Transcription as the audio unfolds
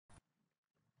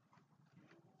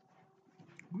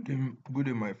Good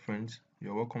day, my friends.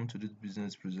 You're welcome to this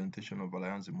business presentation of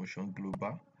Alliance Emotion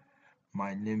Global.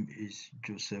 My name is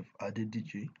Joseph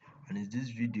Adediji, and in this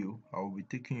video, I will be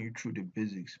taking you through the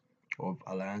basics of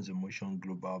Alliance Emotion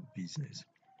Global Business.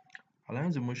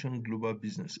 Alliance Emotion Global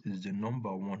Business is the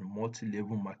number one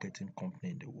multi-level marketing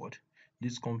company in the world.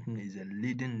 This company is a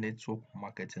leading network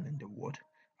marketing in the world,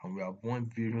 and we have won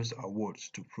various awards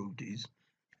to prove this.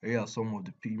 Here are some of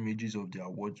the images of the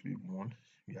awards we've won.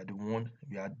 We are the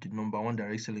number one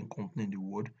direct selling company in the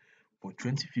world for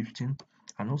 2015,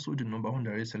 and also the number one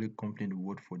direct selling company in the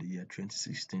world for the year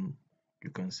 2016. You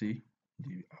can see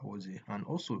the awards here, and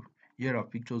also here are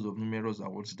pictures of numerous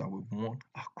awards that we've won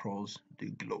across the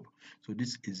globe. So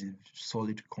this is a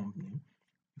solid company.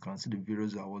 You can see the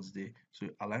various awards there. So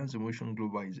Alliance Emotion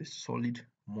Global is a solid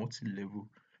multi-level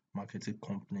marketing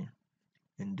company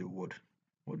in the world.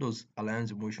 What does Alliance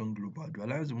Emotion Global do?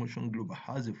 Alliance Emotion Global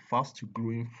has a fast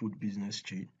growing food business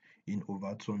chain in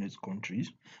over 200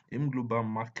 countries. M Global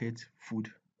market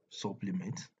food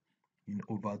supplements in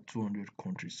over 200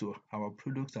 countries. So our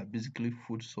products are basically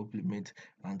food supplement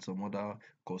and some other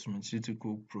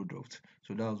cosmeceutical products.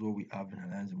 So that's what we have in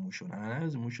Alliance Emotion. And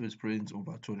Alliance Emotion is present in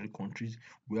over 200 countries.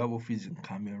 We have office in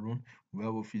Cameroon, we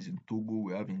have office in Togo,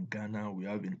 we have in Ghana, we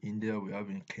have in India, we have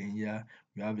in Kenya,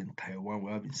 we have in Taiwan,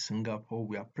 we have in Singapore.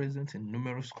 We are present in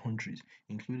numerous countries,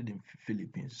 including in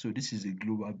Philippines. So this is a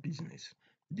global business.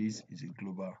 This is a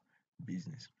global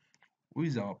business. Who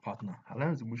is our partner?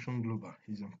 Alliance Emotion Global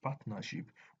is in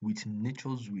partnership with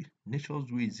Nature's Way.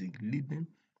 Nature's Way is a leading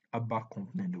herbal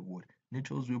company in the world.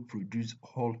 Nature's Way produce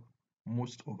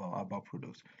most of our herbal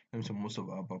products. Let me say most of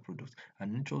our herbal products.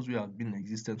 And Nature's Way has been in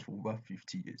existence for over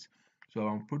 50 years. So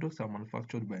our products are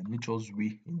manufactured by Nature's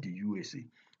Way in the USA.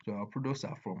 So our products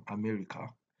are from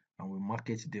America and we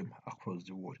market them across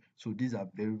the world. So these are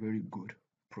very, very good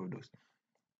products.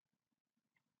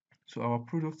 So our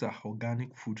products are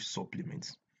organic food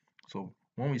supplements. So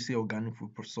when we say organic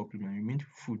food supplement, we mean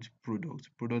food products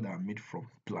that are made from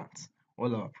plants.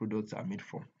 All our products are made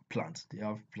from plants. They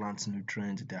have plant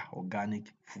nutrients, they are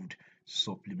organic food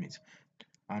supplements.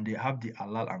 And they have the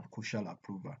halal and kosher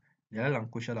approval. The halal and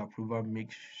kosher approval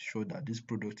makes sure that this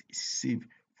product is safe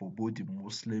for both the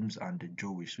Muslims and the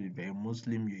Jewish. So if you're a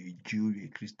Muslim, you're a Jew, you're a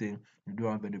Christian, you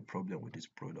don't have any problem with this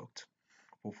product.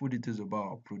 For full details about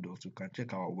our products, you can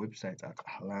check our website at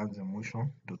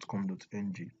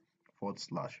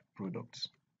allianceemotion.com.ng/products.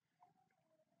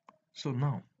 So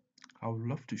now, I would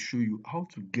love to show you how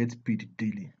to get paid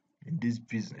daily in this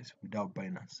business without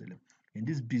buying and selling. In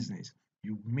this business,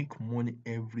 you make money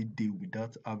every day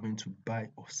without having to buy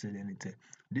or sell anything.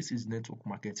 This is network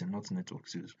marketing, not network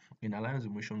sales. In Alliance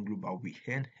Emotion Global, we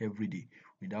earn every day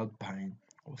without buying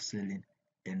or selling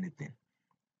anything.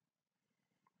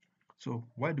 So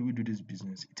why do we do this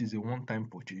business? It is a one-time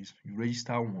purchase. You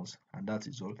register once and that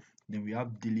is all. Then we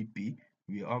have daily pay.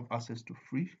 We have access to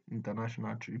free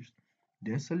international trips.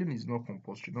 Then selling is not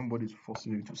compulsory. Nobody is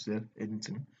forcing you to sell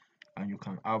anything, and you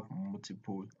can have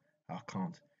multiple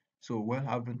accounts. So well,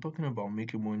 I've been talking about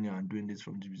making money and doing this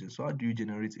from this business. So how do you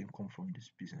generate income from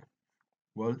this business?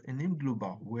 Well, in M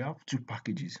Global, we have two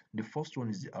packages. The first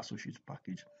one is the associate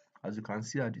package. As you can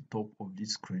see at the top of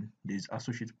this screen, there is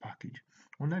associate package.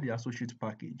 Under the associate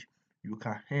package, you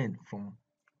can earn from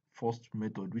first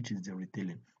method, which is the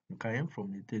retailing. You can earn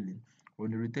from retailing. When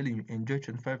the retailing, you enjoy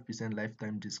 25%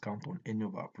 lifetime discount on any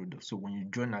of our products. So when you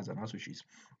join as an associate,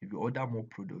 if you order more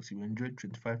products, you enjoy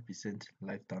 25%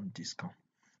 lifetime discount.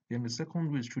 Then the second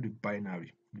way is through the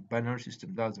binary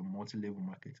system. That's a multi-level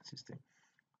marketing system.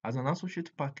 As an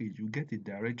associate package, you get a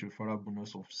direct referral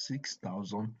bonus of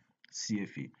 6,000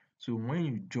 CFA. So when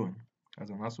you join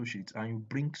as an associate and you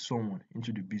bring someone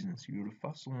into the business, you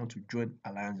refer someone to join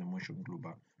Alliance Emotion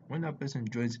Global. When that person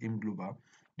joins M Global,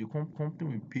 the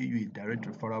company will pay you a direct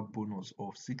referral bonus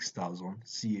of 6,000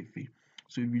 CFA.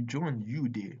 So if you join you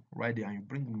there, right there, and you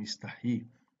bring Mr. A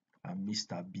and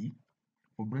Mr. B,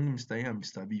 for bringing Mr. A and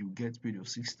Mr. B, you get paid your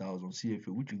 6,000 CFA,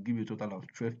 which will give you a total of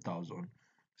 12,000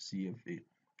 CFA.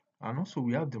 And also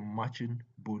we have the matching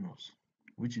bonus,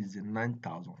 which is the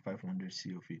 9,500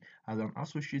 CFA. As an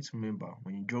associate member,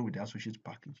 when you join with the associate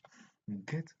package, you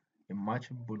get a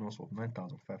matching bonus of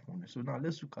 9,500. So now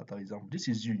let's look at our example. This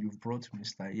is you've brought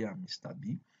Mr. A and Mr.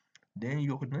 B. Then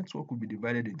your network will be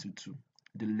divided into two,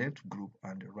 the left group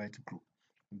and the right group.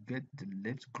 You get the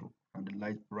left group and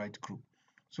the right group.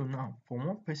 So now for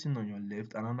one person on your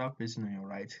left and another person on your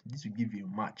right, this will give you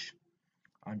a match.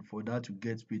 And for that you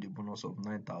get paid a bonus of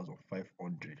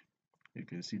 9,500. You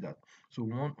can see that. So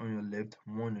one on your left,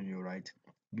 one on your right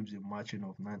gives a matching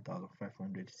of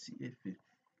 9,500 CFA.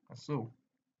 And so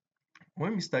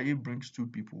When Mr. A brings two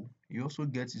people, he also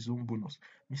gets his own bonus.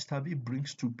 Mr. B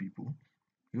brings two people,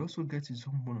 he also gets his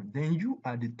own bonus. Then you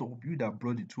at the top, you that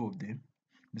brought the two of them,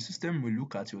 the system will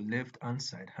look at your left hand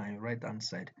side and your right hand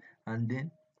side and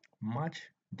then match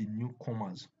the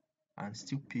newcomers and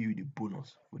still pay you the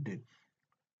bonus for them.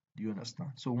 Do you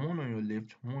understand? So one on your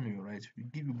left, one on your right, we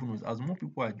give you bonus. As more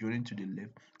people are joining to the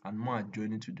left and more are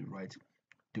joining to the right,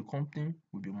 the company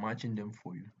will be matching them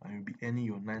for you and you'll be earning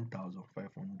your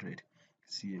 9,500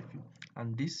 CFA.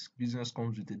 And this business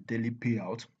comes with a daily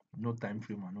payout, no time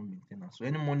frame and no maintenance. So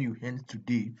any money you earn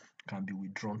today can be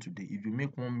withdrawn today. If you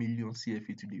make 1 million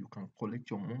CFA today, you can collect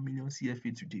your 1 million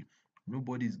CFA today.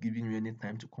 Nobody is giving you any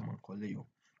time to come and collect your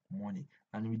money.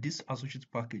 And with this associate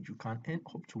package, you can earn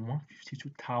up to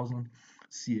 152,000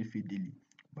 CFA daily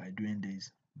by doing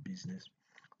this business.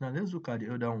 Now let's look at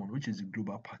the other one, which is the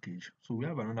global package. So we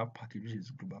have another package, which is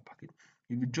the global package.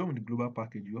 If you join the global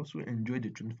package, you also enjoy the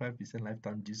 25%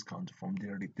 lifetime discount from the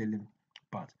retailing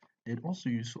part. Then also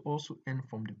you also earn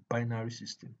from the binary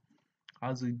system.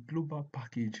 As a global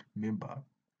package member,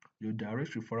 your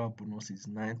direct referral bonus is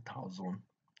 9,000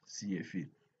 CFA.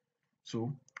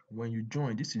 So when you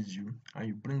join, this is you, and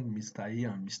you bring Mr. A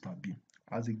and Mr. B.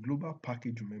 As a global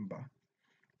package member,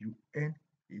 you earn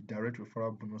a direct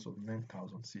referral bonus of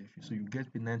 9,000 CFA. So you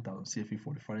get paid 9,000 CFA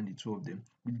for referring the two of them,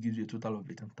 which gives you a total of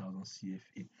 18,000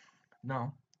 CFA.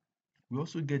 Now, we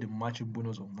also get a matching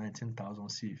bonus of 19,000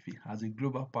 CFA. As a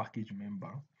global package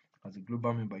member,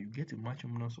 you get a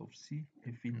matching bonus of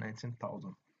CFA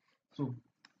 19,000. So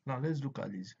now let's look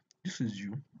at this. This is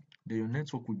you. Then your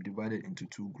network will be divided into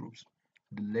two groups,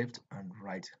 the left and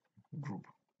right group.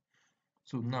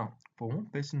 So now, for one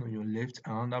person on your left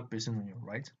and another person on your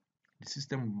right, the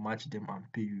system will match them and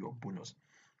pay you your bonus.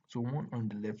 So one on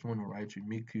the left, one on the right will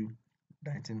make you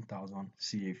 19,000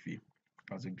 CFA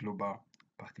as a global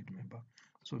package member.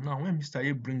 So now when Mr.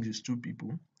 A brings his two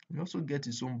people, he also gets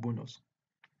his own bonus.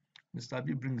 Mr.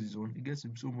 B brings his own, he gets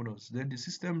his own bonus. Then the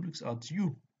system looks at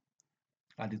you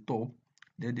at the top,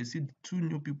 then they see the two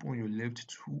new people on your left,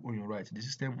 two on your right. The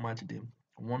system match them.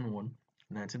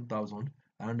 19,000,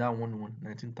 another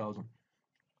 19,000.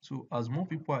 So as more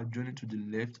people are joining to the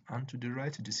left and to the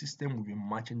right, the system will be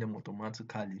matching them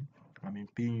automatically and be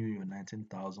paying you your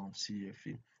 19,000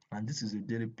 CFA. And this is a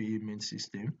daily payment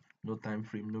system, no time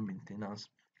frame, no maintenance.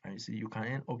 And you see, you can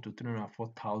earn up to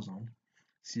 304,000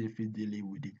 CFA daily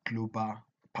with the global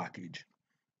package.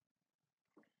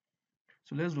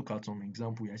 So let's look at some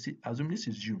example here. See, assume this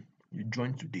is you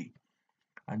join today,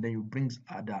 and then you bring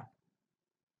Ada,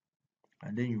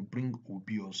 and then you bring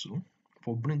Obi also.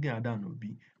 For bringing Ada and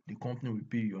Obi, the company will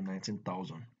pay you your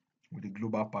 19,000 with the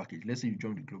global package. Let's say you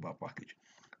join the global package.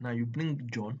 Now you bring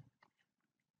John,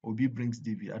 Obi brings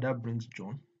David, Ada brings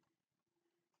John,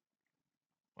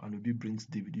 and Obi brings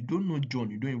David. You don't know John,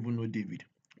 you don't even know David,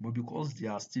 but because they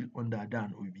are still under Ada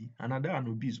and Ada and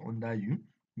Obi is under you,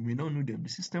 you may not know them. The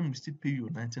system will still pay you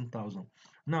 19,000.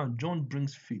 Now John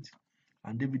brings Faith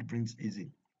and David brings Easy.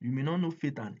 You may not know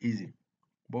Faith and Easy,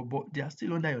 but they are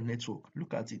still under your network.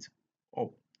 Look at it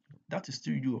up. That is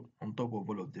still you on top of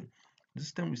all of them. The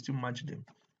system will still match them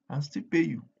and still pay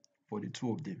you for the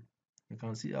two of them. You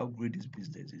can see how great this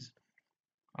business is.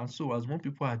 And so as more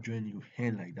people are joining, you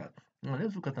earn like that. Now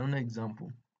let's look at another example.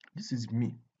 This is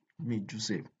me,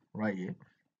 Joseph, right here.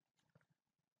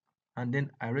 And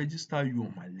then I register you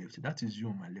on my left. That is you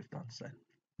on my left hand side.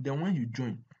 Then when you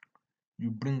join, you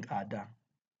bring Ada,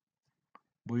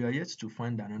 but you are yet to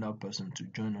find another person to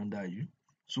join under you.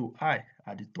 So I,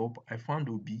 at the top, I found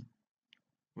Obi,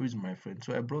 who is my friend.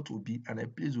 So I brought Obi and I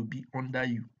placed Obi under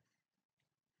you.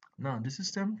 Now the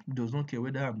system does not care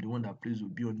whether I'm the one that places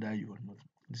Obi under you or not.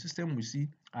 The system will see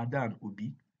Ada and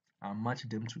Obi and match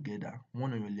them together,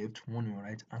 one on your left, one on your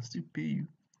right, and still pay you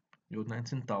your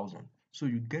 19,000. So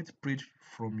you get paid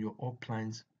from your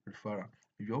upline's referral.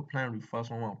 If your upline refers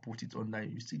someone and put it under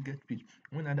you, you still get paid.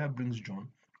 When Ada brings John,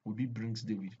 Obi brings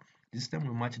David, the system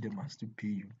will match them and still pay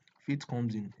you. Faith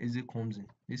comes in, Eze comes in,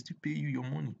 they still pay you your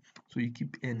money. So you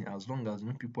keep earning as long as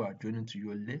no people are joining to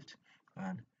your left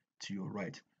and to your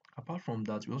right. Apart from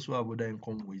that, we also have other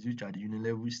income ways, which are the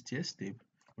unilevel stair step,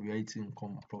 reality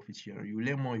income, profit share. You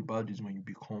learn more about this when you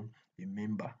become a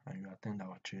member and you attend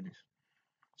our trainings.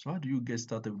 So how do you get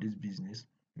started with this business?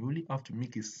 You only have to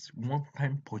make a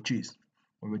one-time purchase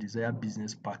of your desired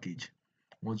business package.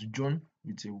 Once you join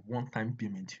with a one-time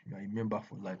payment, you are a member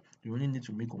for life. You only need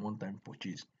to make a one-time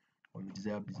purchase of your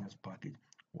desired business package.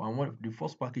 The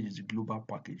first package is the global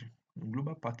package. The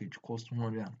global package costs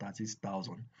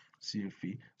 130,000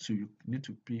 CFA. So you need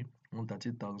to pay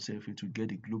 130,000 CFA to get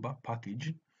the global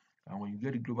package, And when you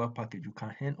get the global package, you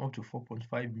can earn up to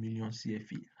 4.5 million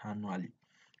CFA annually.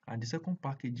 And the second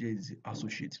package here is the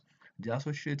associate. The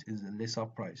associate is the lesser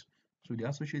price. So the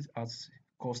associate has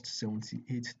cost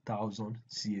 78,000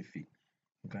 CFA.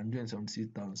 You can do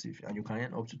 78,000 CFA and you can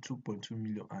earn up to 2.2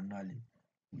 million annually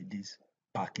with this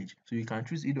package. So you can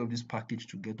choose either of this package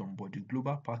to get on board, the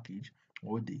global package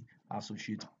or the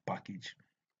associate package.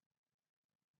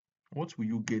 What will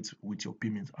you get with your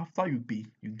payment? After you pay,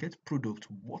 you get product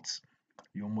worth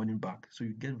your money back. So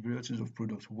you get varieties of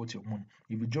products worth your money.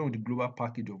 If you join with the global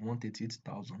package of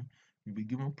 138,000, you'll be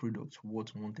given products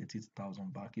worth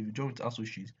 138,000 back. If you join with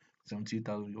associates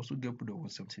 78,000, you also get product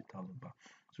worth 78,000 back.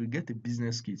 So you get a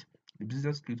business kit. The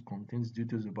business kit contains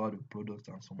details about the product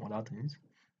and some other things.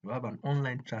 You have an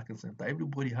online tracking center.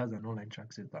 Everybody has an online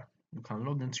tracking center. You can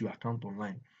log into your account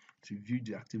online to view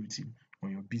the activity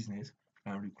on your business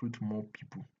and recruit more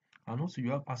people. And also you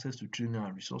have access to training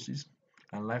and resources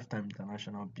and lifetime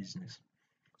international business.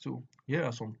 So here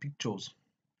are some pictures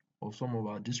of some of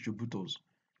our distributors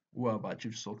who have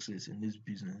achieved success in this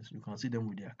business. You can see them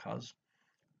with their cars.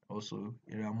 Also,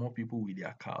 there are more people with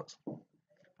their cars.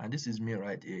 And this is me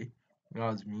right here.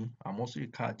 That's me. I'm also a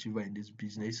car achiever in this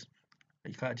business.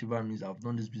 A car achiever means I've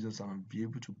done this business and I'll be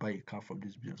able to buy a car from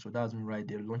this business. So that's me right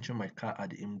there, launching my car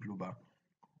at the M Global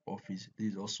office.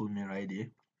 This is also me right there.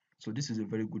 So this is a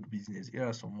very good business. Here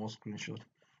are some more screenshots.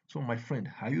 So my friend,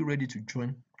 are you ready to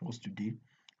join us today?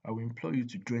 I will implore you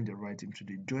to join the right team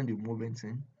today. Join the moving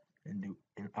team in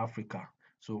Africa.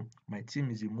 So my team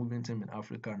is a moving team in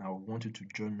Africa and I want you to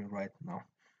join me right now.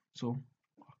 So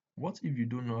what if you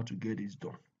don't know how to get this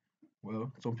done?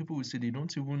 Well, some people will say they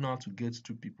don't even know how to get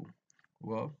two people.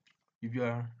 Well, if you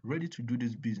are ready to do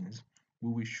this business,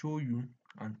 we will show you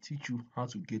and teach you how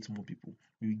to get more people.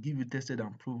 We will give you tested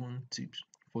and proven tips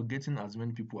for getting as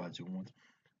many people as you want.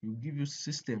 We will give you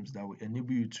systems that will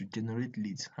enable you to generate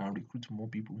leads and recruit more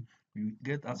people. You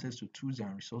get access to tools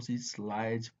and resources,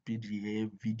 slides, PDF,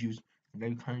 videos that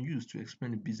you can use to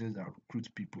explain the business and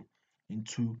recruit people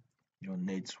into your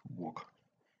network.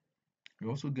 You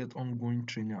also get ongoing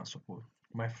training and support.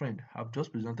 My friend, I've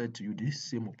just presented to you this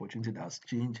same opportunity that has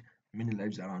changed many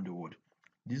lives around the world.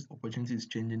 This opportunity is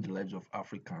changing the lives of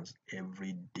Africans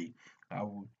every day. I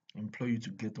will implore you to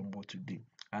get on board today.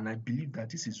 And I believe that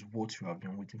this is what you have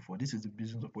been waiting for. This is the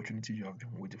business opportunity you have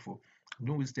been waiting for.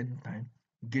 Don't waste any time.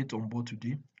 Get on board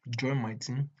today. Join my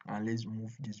team and let's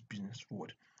move this business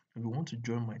forward. If you want to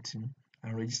join my team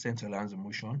and register into Alliance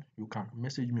Emotion, you can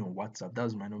message me on WhatsApp.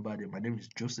 That's my number there. My name is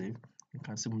Joseph. You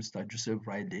can see Mr. Joseph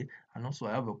right there. And also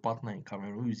I have a partner in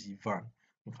Cameroon who is Ivan.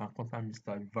 You can contact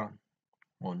Mr. Ivan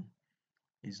on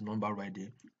his number right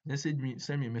there. Send me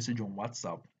a message on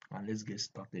WhatsApp and let's get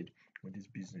started with this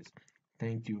business.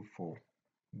 Thank you for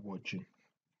watching.